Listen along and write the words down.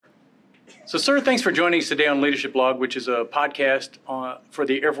So, sir, thanks for joining us today on Leadership Blog, which is a podcast for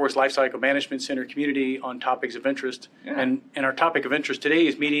the Air Force Lifecycle Management Center community on topics of interest. Yeah. And our topic of interest today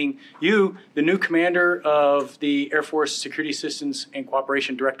is meeting you, the new commander of the Air Force Security Assistance and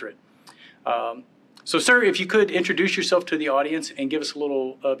Cooperation Directorate. So, sir, if you could introduce yourself to the audience and give us a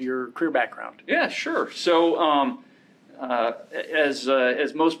little of your career background. Yeah, sure. So,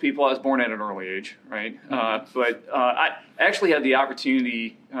 as most people, I was born at an early age, right? But I actually had the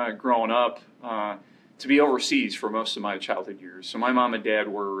opportunity growing up to be overseas for most of my childhood years. So my mom and dad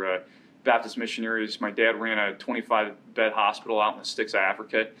were Baptist missionaries. My dad ran a 25-bed hospital out in the sticks of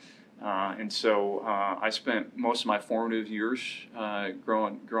Africa. And so I spent most of my formative years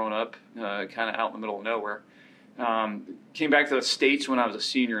growing up kind of out in the middle of nowhere. Came back to the States when I was a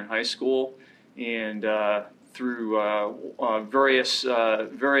senior in high school, and through various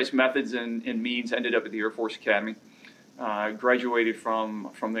methods and means ended up at the Air Force Academy. Graduated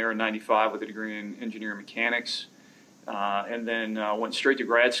from there in '95 with a degree in engineering mechanics, and then went straight to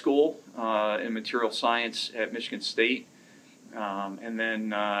grad school in material science at Michigan State. And then,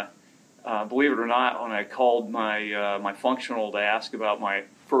 believe it or not, when I called my functional to ask about my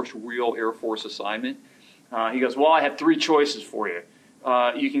first real Air Force assignment, he goes, "Well, I have three choices for you.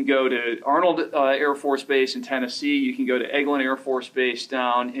 You can go to Arnold Air Force Base in Tennessee, you can go to Eglin Air Force Base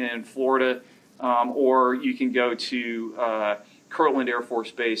down in Florida, or you can go to Kirtland Air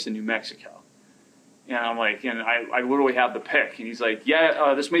Force Base in New Mexico." And I'm like, and I literally have the pick. And he's like,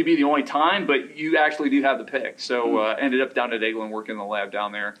 "Yeah, this may be the only time, but you actually do have the pick." So ended up down at Eglin working in the lab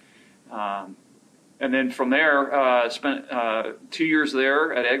down there. And then from there, spent 2 years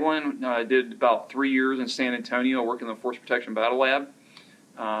there at Eglin, did about 3 years in San Antonio working in the Force Protection Battle Lab.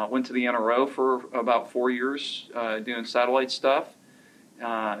 Went to the NRO for about 4 years doing satellite stuff.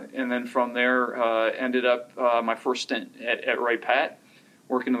 And then from there, ended up my first stint at Wright-Patt,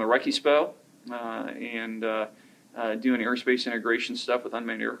 working in the Recce-SPO and doing airspace integration stuff with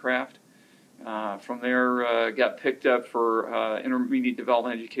unmanned aircraft. From there, got picked up for intermediate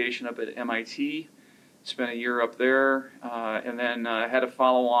development education up at MIT. Spent a year up there, and then had a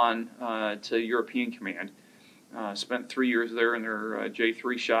follow-on to European Command. Spent 3 years there in their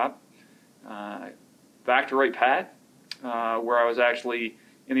J3 shop. Back to Wright-Patt, where I was actually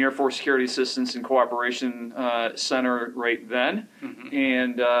in the Air Force Security Assistance and Cooperation Center right then,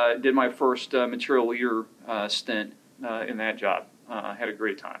 and did my first material leader stint in that job. Had a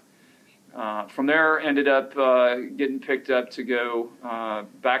great time. From there, ended up getting picked up to go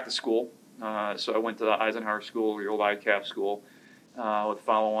back to school. So I went to the Eisenhower School, the old ICAF school, with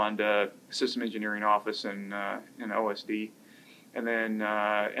follow-on to System Engineering Office in OSD. And then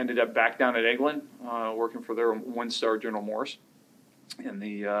ended up back down at Eglin, working for their one-star General Morse in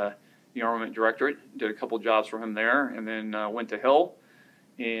the Armament Directorate. Did a couple jobs for him there, and then went to Hill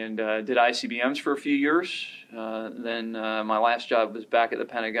and did ICBMs for a few years. Then my last job was back at the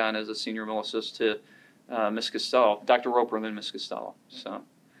Pentagon as a senior mill assist to Miss Costello, Dr. Roper and then Miss Costello. So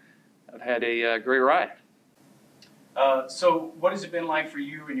I've had a great ride. So what has it been like for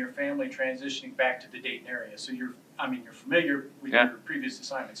you and your family transitioning back to the Dayton area? So you're familiar with your previous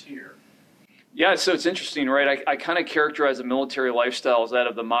assignments here. Yeah, so it's interesting, right? I kind of characterize the military lifestyle as that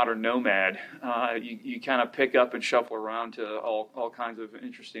of the modern nomad. You kind of pick up and shuffle around to all kinds of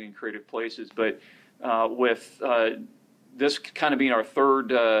interesting and creative places. But with this kind of being our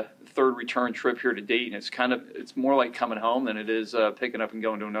third return trip here to Dayton, it's more like coming home than it is picking up and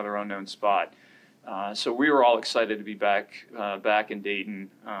going to another unknown spot. So we were all excited to be back in Dayton.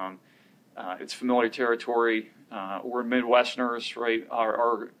 It's familiar territory. We're Midwesterners, right?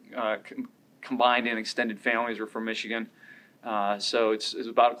 Our combined and extended families are from Michigan, so it's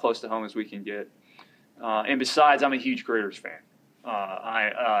about as close to home as we can get. And besides, I'm a huge Graders fan.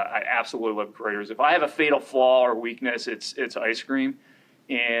 I absolutely love Graders. If I have a fatal flaw or weakness, it's ice cream,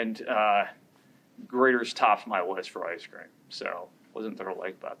 and Graders tops my list for ice cream. So wasn't there a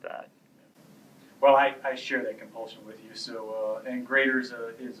like about that? Well, I share that compulsion with you. So and Graders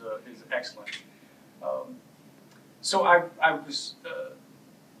is excellent. So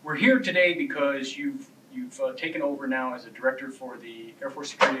we're here today because you've taken over now as a director for the Air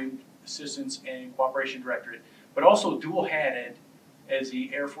Force Security Assistance and Cooperation Directorate, but also dual-hatted as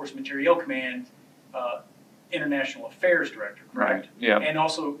the Air Force Materiel Command International Affairs Director, correct? Right. Yeah. And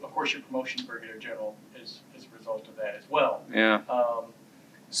also, of course, your promotion to Brigadier General is as a result of that as well. Yeah.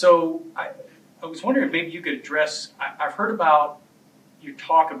 So I was wondering if maybe you could address. I've heard about you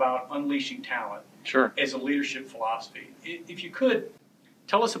talk about unleashing talent. Sure. As a leadership philosophy. If you could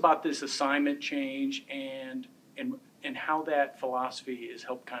tell us about this assignment change and how that philosophy has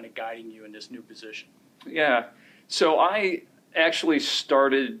helped kind of guiding you in this new position. Yeah. So I actually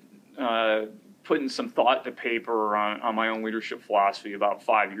started putting some thought to paper on my own leadership philosophy about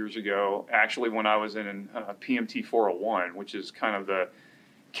 5 years ago, actually when I was in PMT 401, which is kind of the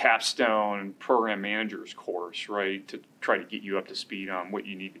capstone program manager's course, right, to try to get you up to speed on what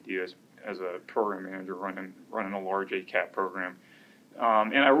you need to do as a program manager running a large ACAP program.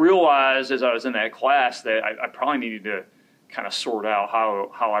 And I realized as I was in that class that I probably needed to kind of sort out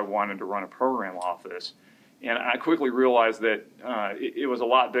how I wanted to run a program office. And I quickly realized that it was a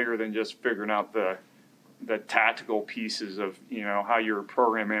lot bigger than just figuring out the tactical pieces of, how your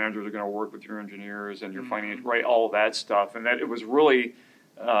program managers are going to work with your engineers and your finance, right, all of that stuff. And that it was really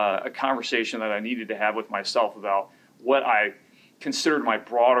a conversation that I needed to have with myself about what I considered my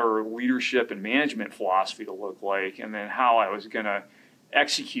broader leadership and management philosophy to look like, and then how I was going to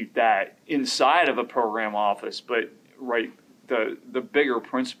execute that inside of a program office. But right, the bigger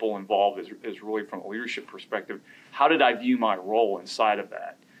principle involved is really from a leadership perspective. How did I view my role inside of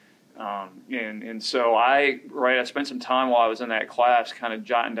that? And so I spent some time while I was in that class kind of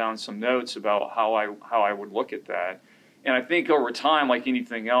jotting down some notes about how I would look at that. And I think over time, like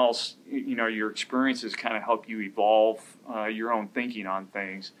anything else, your experiences kind of help you evolve your own thinking on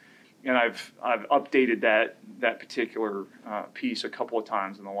things. And I've updated that particular piece a couple of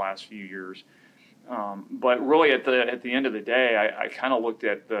times in the last few years. But really, at the end of the day, I kind of looked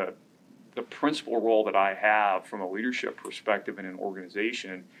at the principal role that I have from a leadership perspective in an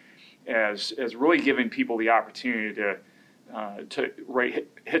organization as really giving people the opportunity to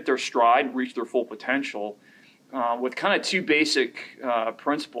hit their stride, reach their full potential, with kind of two basic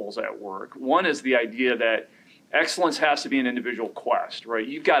principles at work. One is the idea that excellence has to be an individual quest, right?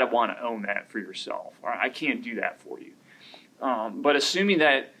 You've got to want to own that for yourself. I can't do that for you. But assuming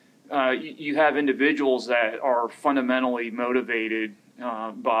that you have individuals that are fundamentally motivated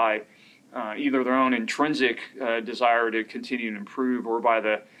by either their own intrinsic desire to continue and improve, or by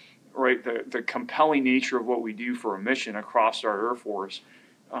the compelling nature of what we do for a mission across our Air Force,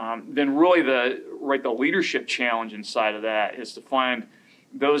 then really the leadership challenge inside of that is to find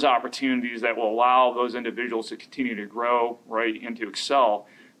those opportunities that will allow those individuals to continue to grow, right, and to excel,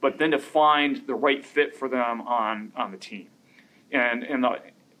 but then to find the right fit for them on the team. And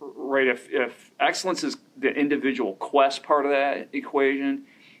if excellence is the individual quest part of that equation,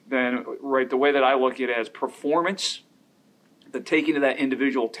 then the way that I look at it as performance, the taking of that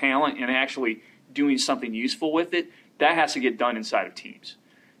individual talent and actually doing something useful with it, that has to get done inside of teams.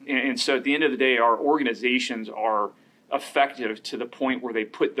 And so at the end of the day, our organizations are effective to the point where they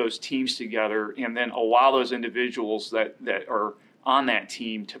put those teams together and then allow those individuals that are on that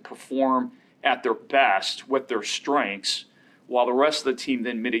team to perform at their best with their strengths, while the rest of the team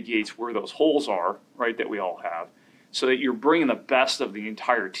then mitigates where those holes are, right, that we all have, so that you're bringing the best of the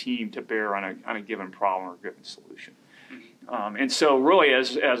entire team to bear on a given problem or a given solution. And so really,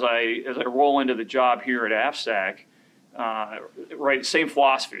 as I roll into the job here at AFSAC, same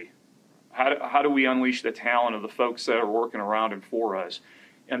philosophy. How do we unleash the talent of the folks that are working around and for us?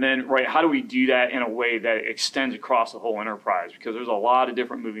 And then, how do we do that in a way that extends across the whole enterprise? Because there's a lot of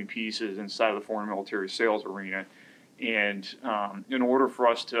different moving pieces inside of the foreign military sales arena. And in order for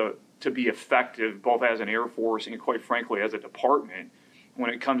us to be effective, both as an Air Force and quite frankly as a department, when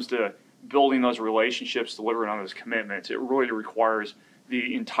it comes to building those relationships, delivering on those commitments, it really requires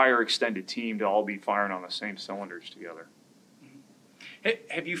the entire extended team to all be firing on the same cylinders together.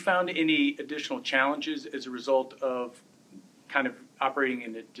 Have you found any additional challenges as a result of kind of operating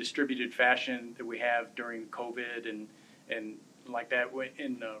in a distributed fashion that we have during COVID and like that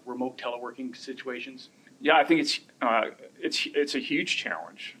in remote teleworking situations? Yeah, I think it's a huge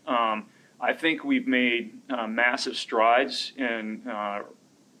challenge. I think we've made massive strides in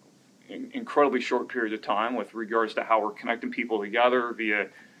incredibly short period of time with regards to how we're connecting people together via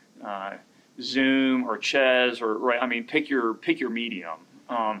Zoom or Ches or pick your medium.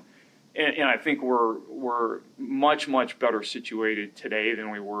 And I think we're much better situated today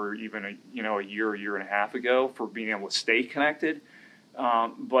than we were even a year and a half ago for being able to stay connected.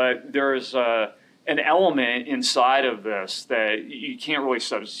 But there's an element inside of this that you can't really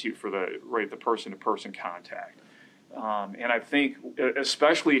substitute for the person-to-person contact. And I think,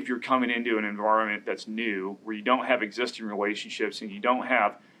 especially if you're coming into an environment that's new, where you don't have existing relationships and you don't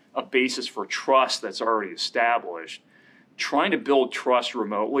have a basis for trust that's already established, trying to build trust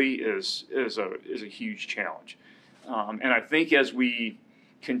remotely is a huge challenge. And I think as we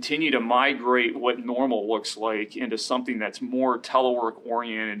continue to migrate what normal looks like into something that's more telework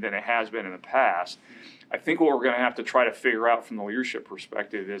oriented than it has been in the past, I think what we're going to have to try to figure out from the leadership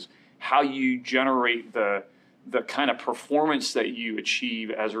perspective is how you generate the kind of performance that you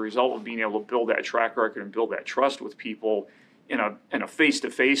achieve as a result of being able to build that track record and build that trust with people in a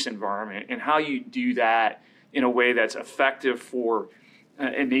face-to-face environment, and how you do that in a way that's effective for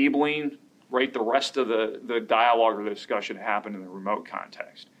enabling, right, the rest of the dialogue or the discussion to happen in the remote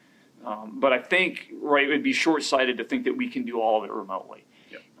context. But I think, right, it would be short-sighted to think that we can do all of it remotely.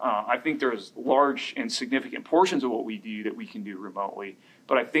 Yep. I think there's large and significant portions of what we do that we can do remotely,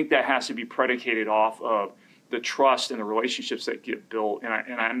 but I think that has to be predicated off of the trust and the relationships that get built, and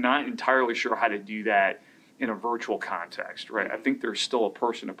I'm not entirely sure how to do that in a virtual context, right? I think there's still a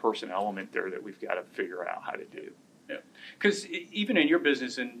person-to-person element there that we've got to figure out how to do. Yeah, because even in your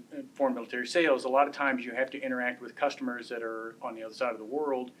business in foreign military sales, a lot of times you have to interact with customers that are on the other side of the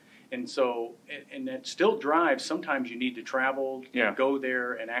world, and so and that still drives. Sometimes you need to travel, go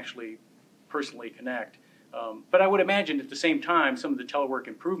there, and actually personally connect. But I would imagine at the same time, some of the telework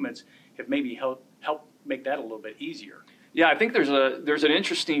improvements have maybe helped make that a little bit easier. Yeah, I think there's an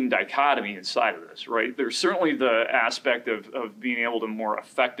interesting dichotomy inside of this, right? There's certainly the aspect of being able to more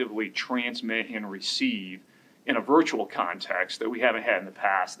effectively transmit and receive in a virtual context that we haven't had in the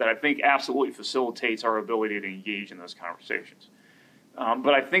past, that I think absolutely facilitates our ability to engage in those conversations.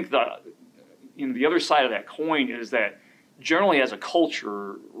 But I think the other side of that coin is that generally as a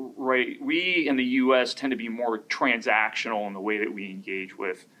culture, right, we in the U.S. tend to be more transactional in the way that we engage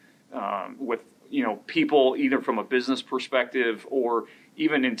with people, either from a business perspective or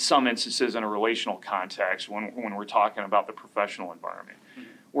even in some instances in a relational context when we're talking about the professional environment. Mm-hmm.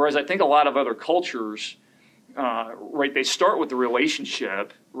 Whereas I think a lot of other cultures, right, they start with the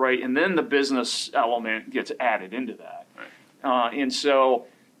relationship, right, and then the business element gets added into that. Right. And so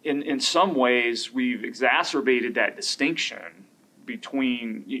in some ways we've exacerbated that distinction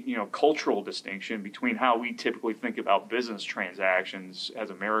between, cultural distinction between how we typically think about business transactions as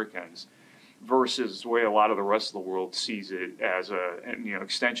Americans versus the way a lot of the rest of the world sees it as an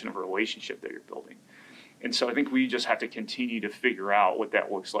extension of a relationship that you're building. And so I think we just have to continue to figure out what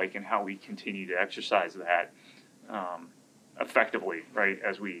that looks like and how we continue to exercise that effectively, right,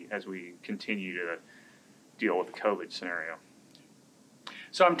 as we continue to deal with the COVID scenario.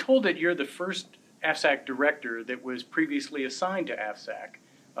 So I'm told that you're the first AFSAC director that was previously assigned to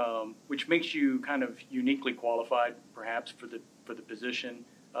AFSAC, which makes you kind of uniquely qualified, perhaps, for the position.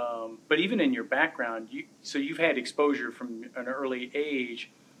 But even in your background, you've had exposure from an early age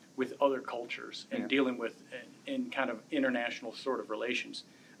with other cultures and dealing with in kind of international sort of relations.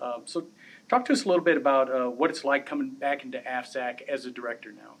 So talk to us a little bit about what it's like coming back into AFSAC as a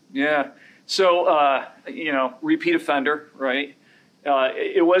director now. Yeah. So, repeat offender, right?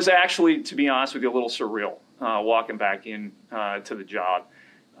 It was actually, to be honest with you, a little surreal walking back in to the job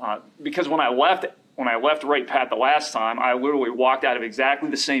because when I left Wright Pat the last time, I literally walked out of exactly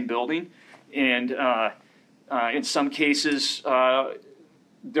the same building, and in some cases,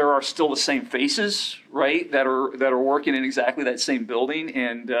 there are still the same faces, right, that are working in exactly that same building,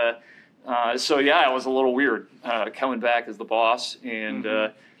 and so yeah, it was a little weird coming back as the boss and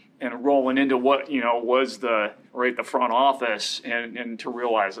and rolling into what was the front office, and to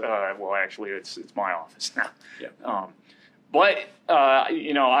realize, well, actually, it's my office now. Yeah. But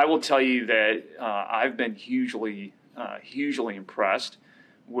I will tell you that I've been hugely impressed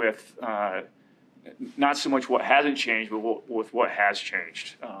with not so much what hasn't changed, but with what has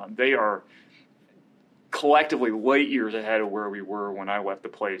changed. They are collectively light years ahead of where we were when I left the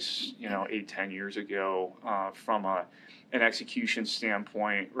place, 8-10 years ago, from an execution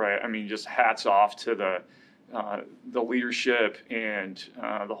standpoint, right? I mean, just hats off to the leadership and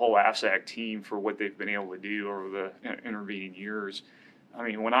the whole AFSAC team for what they've been able to do over the intervening years. I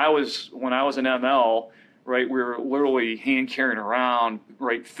mean, when I was an ML, right, we were literally hand carrying around,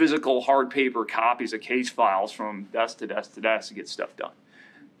 right, physical hard paper copies of case files from desk to desk to desk to get stuff done.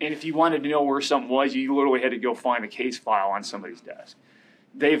 And if you wanted to know where something was, you literally had to go find the case file on somebody's desk.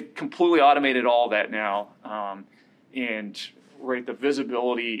 They've completely automated all that now, and right, the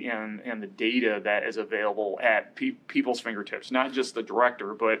visibility and the data that is available at people's fingertips, not just the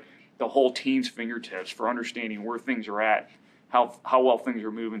director, but the whole team's fingertips for understanding where things are at, how well things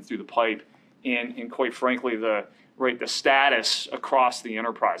are moving through the pipe, and quite frankly, the status across the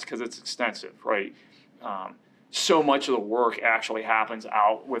enterprise, because it's extensive, right? So much of the work actually happens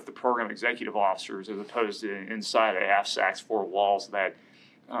out with the program executive officers as opposed to inside of AFSAC's four walls, that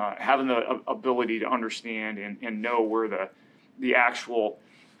having the ability to understand and know where the actual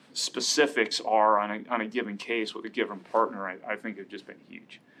specifics are on a given case with a given partner, I think have just been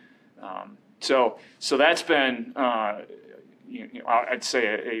huge. So that's been, I'd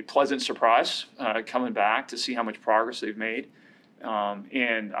say a pleasant surprise coming back to see how much progress they've made.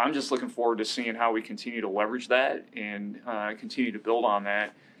 And I'm just looking forward to seeing how we continue to leverage that and continue to build on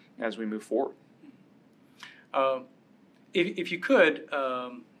that as we move forward. If you could,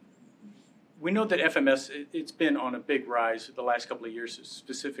 we know that FMS, it's been on a big rise the last couple of years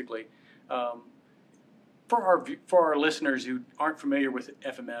specifically. For our listeners who aren't familiar with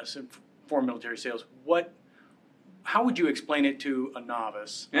FMS and foreign military sales, how would you explain it to a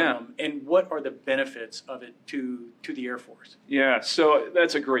novice? Yeah. And what are the benefits of it to the Air Force? Yeah, so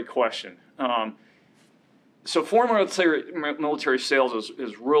that's a great question. So foreign military sales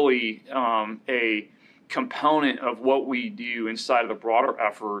is really a component of what we do inside of the broader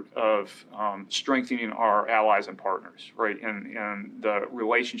effort of strengthening our allies and partners, right, and the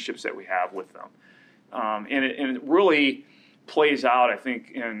relationships that we have with them. And it really plays out, I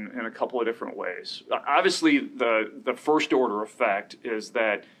think, in a couple of different ways. Obviously, the first order effect is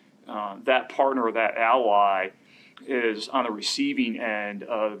that that partner or that ally is on the receiving end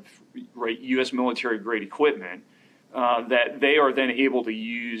of U.S. military grade equipment that they are then able to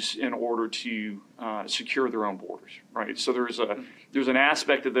use in order to secure their own borders, right? So there's an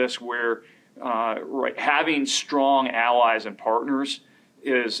aspect of this where having strong allies and partners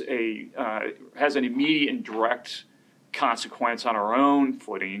has an immediate and direct consequence on our own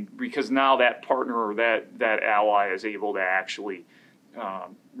footing, because now that partner or that ally is able to actually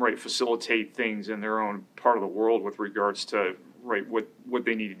facilitate things in their own part of the world with regards to what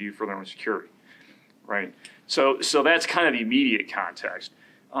they need to do for their own security, right? So that's kind of the immediate context.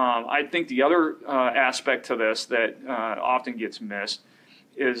 I think the other aspect to this that often gets missed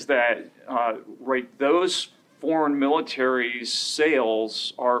is that those foreign military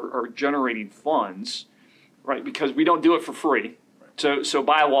sales are generating funds, right? Because we don't do it for free. So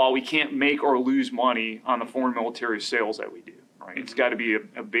by law, we can't make or lose money on the foreign military sales that we do, right? It's got to be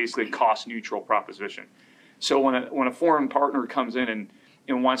a basically cost neutral proposition. So when a foreign partner comes in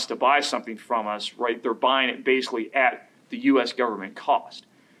and wants to buy something from us, right, they're buying it basically at the U.S. government cost.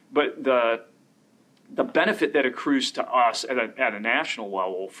 But the benefit that accrues to us at a national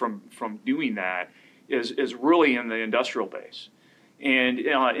level from doing that is really in the industrial base. And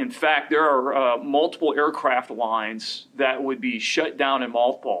in fact, there are multiple aircraft lines that would be shut down and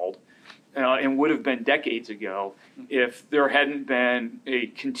mothballed and would have been decades ago if there hadn't been a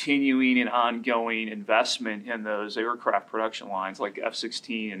continuing and ongoing investment in those aircraft production lines like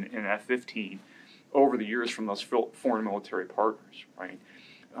F-16 and F-15 over the years from those foreign military partners, right?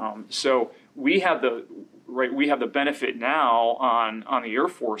 So we have the benefit now on the Air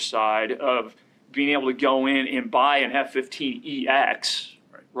Force side of being able to go in and buy an F-15EX,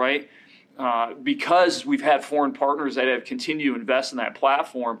 right? Because we've had foreign partners that have continued to invest in that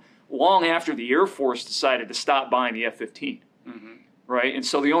platform long after the Air Force decided to stop buying the F-15, right? And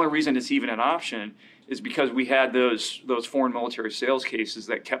so the only reason it's even an option is because we had those foreign military sales cases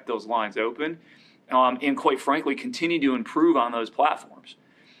that kept those lines open, and quite frankly, continue to improve on those platforms.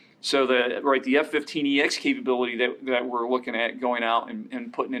 So the F-15EX capability that we're looking at going out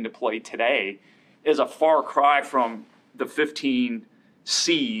and putting into play today is a far cry from the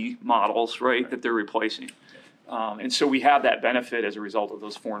 15C models, right, that they're replacing. And so we have that benefit as a result of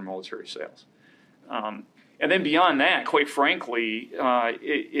those foreign military sales. And then beyond that, quite frankly,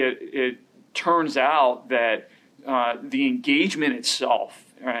 it turns out that the engagement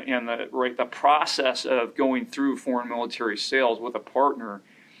itself and the process of going through foreign military sales with a partner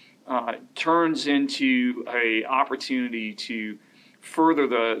turns into an opportunity to further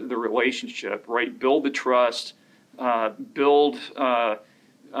the relationship, right? Build the trust, build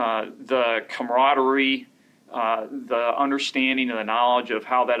the camaraderie, the understanding and the knowledge of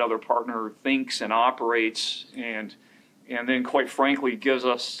how that other partner thinks and operates, and then quite frankly gives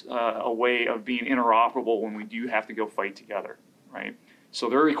us a way of being interoperable when we do have to go fight together, right? So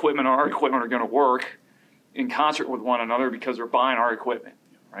their equipment and our equipment are going to work in concert with one another because they're buying our equipment,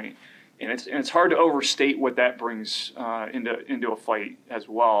 right? And it's hard to overstate what that brings into a fight as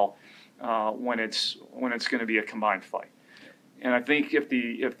well when it's going to be a combined fight. And I think if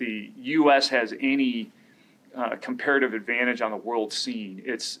the U.S. has any comparative advantage on the world scene,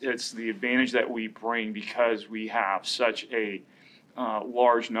 it's the advantage that we bring because we have such a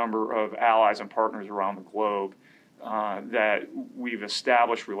large number of allies and partners around the globe that we've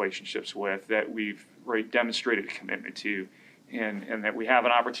established relationships with, that we've demonstrated a commitment to. And that we have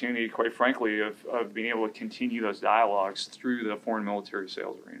an opportunity, quite frankly, of being able to continue those dialogues through the foreign military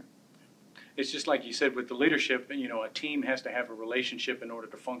sales arena. It's just like you said with the leadership, a team has to have a relationship in order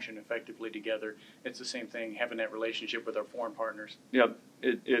to function effectively together. It's the same thing, having that relationship with our foreign partners. Yep,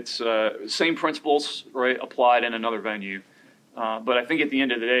 it's same principles, right, applied in another venue. But I think at the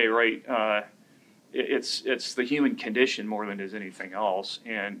end of the day, it's the human condition more than it is anything else.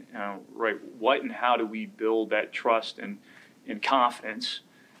 And what and how do we build that trust and confidence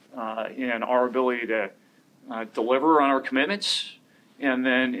in our ability to deliver on our commitments, and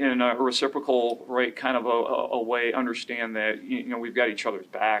then in a reciprocal, right, kind of a way, understand that we've got each other's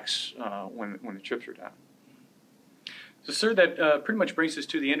backs when the chips are down. So, sir, that pretty much brings us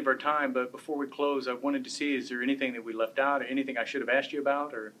to the end of our time. But before we close, I wanted to see, is there anything that we left out, or anything I should have asked you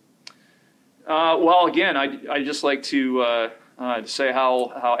about, or? Well, again, I just like to say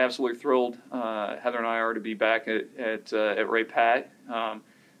how absolutely thrilled Heather and I are to be back at Wright Pat.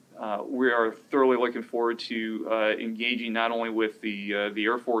 We are thoroughly looking forward to engaging not only with the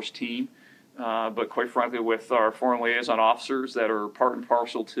Air Force team, but quite frankly with our foreign liaison officers that are part and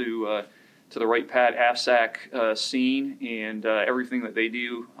parcel to the Wright Pat AFSAC scene and everything that they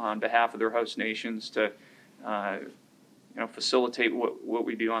do on behalf of their host nations to facilitate what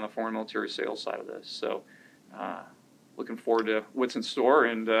we do on the foreign military sales side of this. So looking forward to what's in store,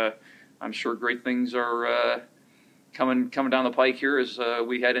 and I'm sure great things are coming down the pike here as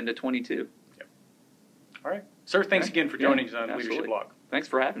we head into 22. Yep. All right. Sir, thanks again for joining us on Absolutely. Leadership Log. Thanks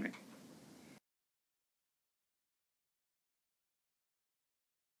for having me.